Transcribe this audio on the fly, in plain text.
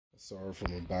Sorry for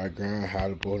my background. I had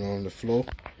to put it on the floor.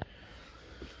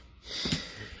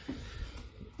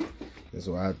 That's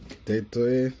what I did to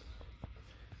it.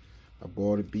 I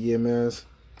bought a BMS.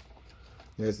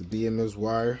 There's the BMS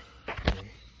wire.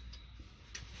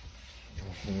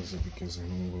 Because I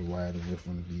don't know what wire to get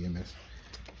from the BMS.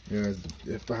 There's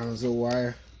the pounds of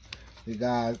wire. We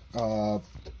got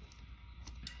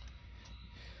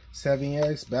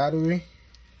 7X battery.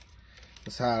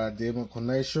 That's how I did my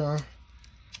connection.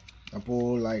 I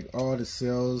pulled like all the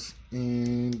cells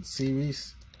in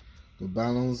series, the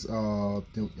balance,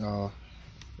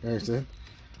 everything.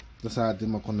 That's how I did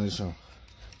my connection.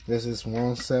 This is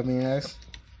one 7X.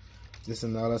 This is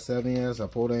another 7X. I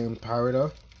pulled it in powered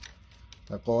up.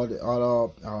 I called the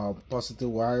other positive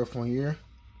wire from here.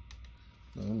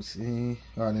 Let me see.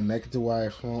 The negative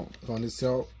wire from the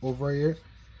cell over here,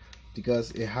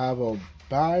 because it have a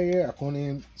barrier. I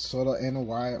couldn't solder any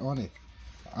wire on it.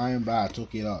 Iron bar, I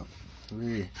took it up.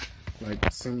 Really,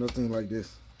 like similar thing like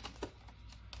this.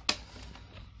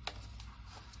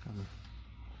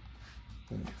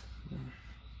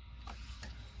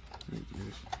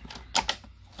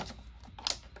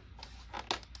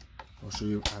 I'll show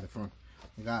you at the front.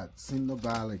 I got single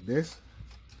bar like this.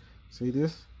 See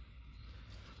this?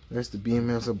 There's the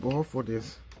BMS above for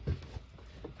this.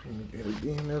 Let me get the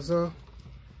BMS up.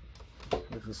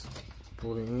 Let's just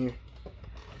put it in here.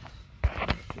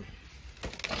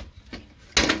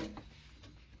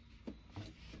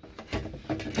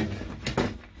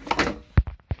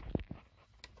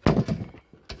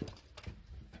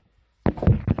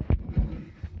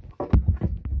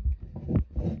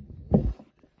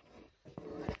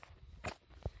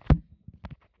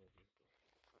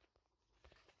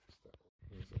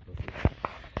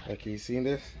 Okay, you seen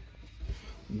this?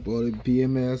 Bought a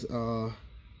BMS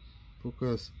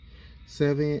Focus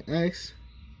 7X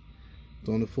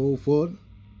 24 volt,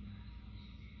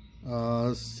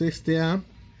 60 amp,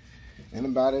 and the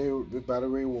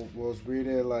battery was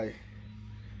rated like,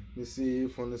 let's see,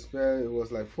 from the spec it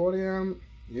was like 40 amp.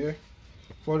 Yeah,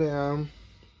 40 amp.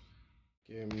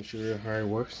 Okay, let me show you how it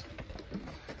works.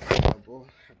 I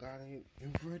got an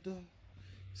inverter.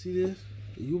 See this?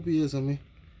 The UPS on me.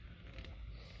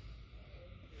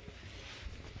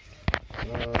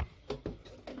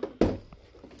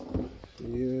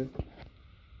 Yeah,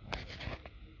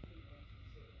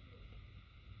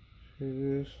 it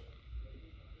is.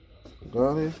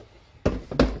 Got it.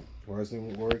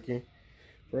 Wasn't working.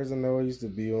 First, I know it used to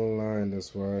be online,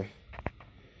 that's why.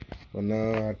 But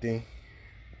now I think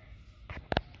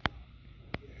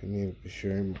I need to be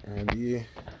sure my idea.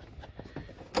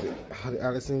 How the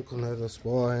Allison connector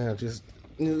spoil, and I just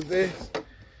use this.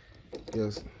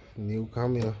 Just new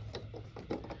camera.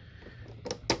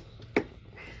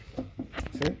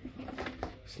 See?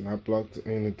 It's not plugged to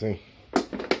anything.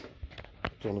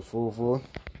 24 volt.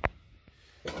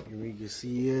 You can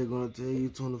see here, gonna tell you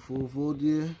 24 volt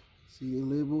there. See the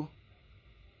label?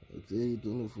 I'll tell you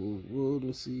 24 volt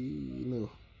and see, you know.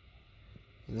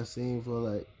 And that's saying for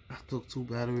like, I took 2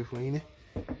 batteries for it.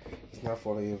 It's not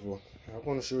 48 volt. I'm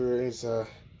gonna show you inside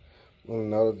on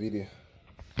another video.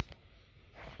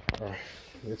 Alright,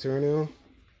 let's turn it on.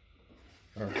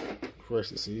 Alright,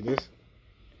 first you see this.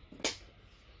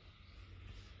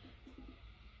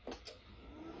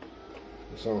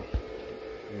 So,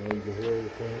 you know, you can hear the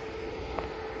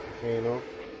fan on.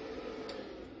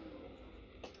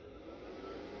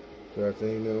 That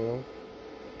thing on.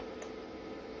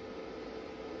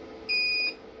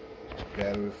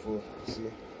 Battery full,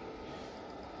 see?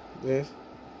 This.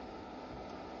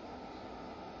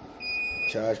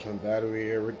 Charge my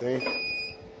battery, everything.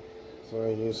 So I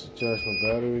used to charge my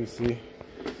battery, see?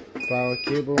 Power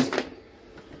cable. The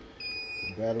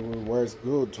battery works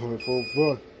good, 24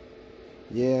 volt.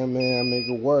 Yeah, man, I make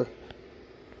it work.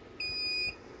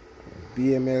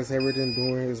 BMS, everything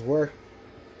doing his work.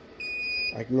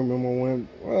 I can remember when,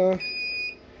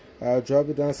 I drop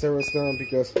it down several times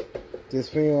because this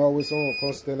thing always on,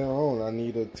 constantly on. I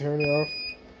need to turn it off.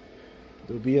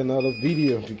 There'll be another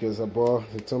video because I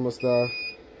bought the thermostat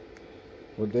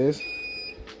with this.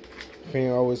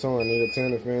 Fan always on. I need to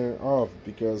turn the fan off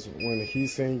because when the heat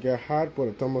sink got hot, put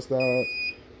a thermostat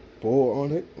bowl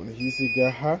on it. When the heat sink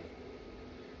got hot,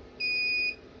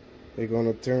 they're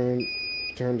gonna turn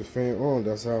the fan on.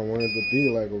 That's how I want it to be,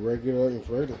 like a regular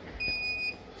inverter.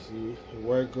 See, it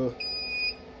work good.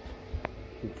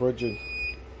 The project.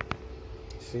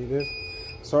 See this?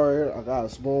 Sorry, I got a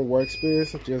small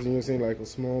workspace. I'm just using like a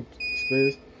small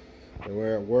space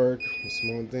where I work with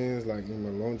small things like in my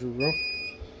laundry room.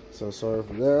 So sorry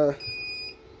for that.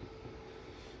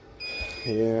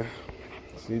 Yeah,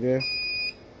 see this?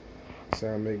 That's how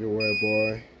I make it work,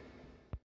 boy.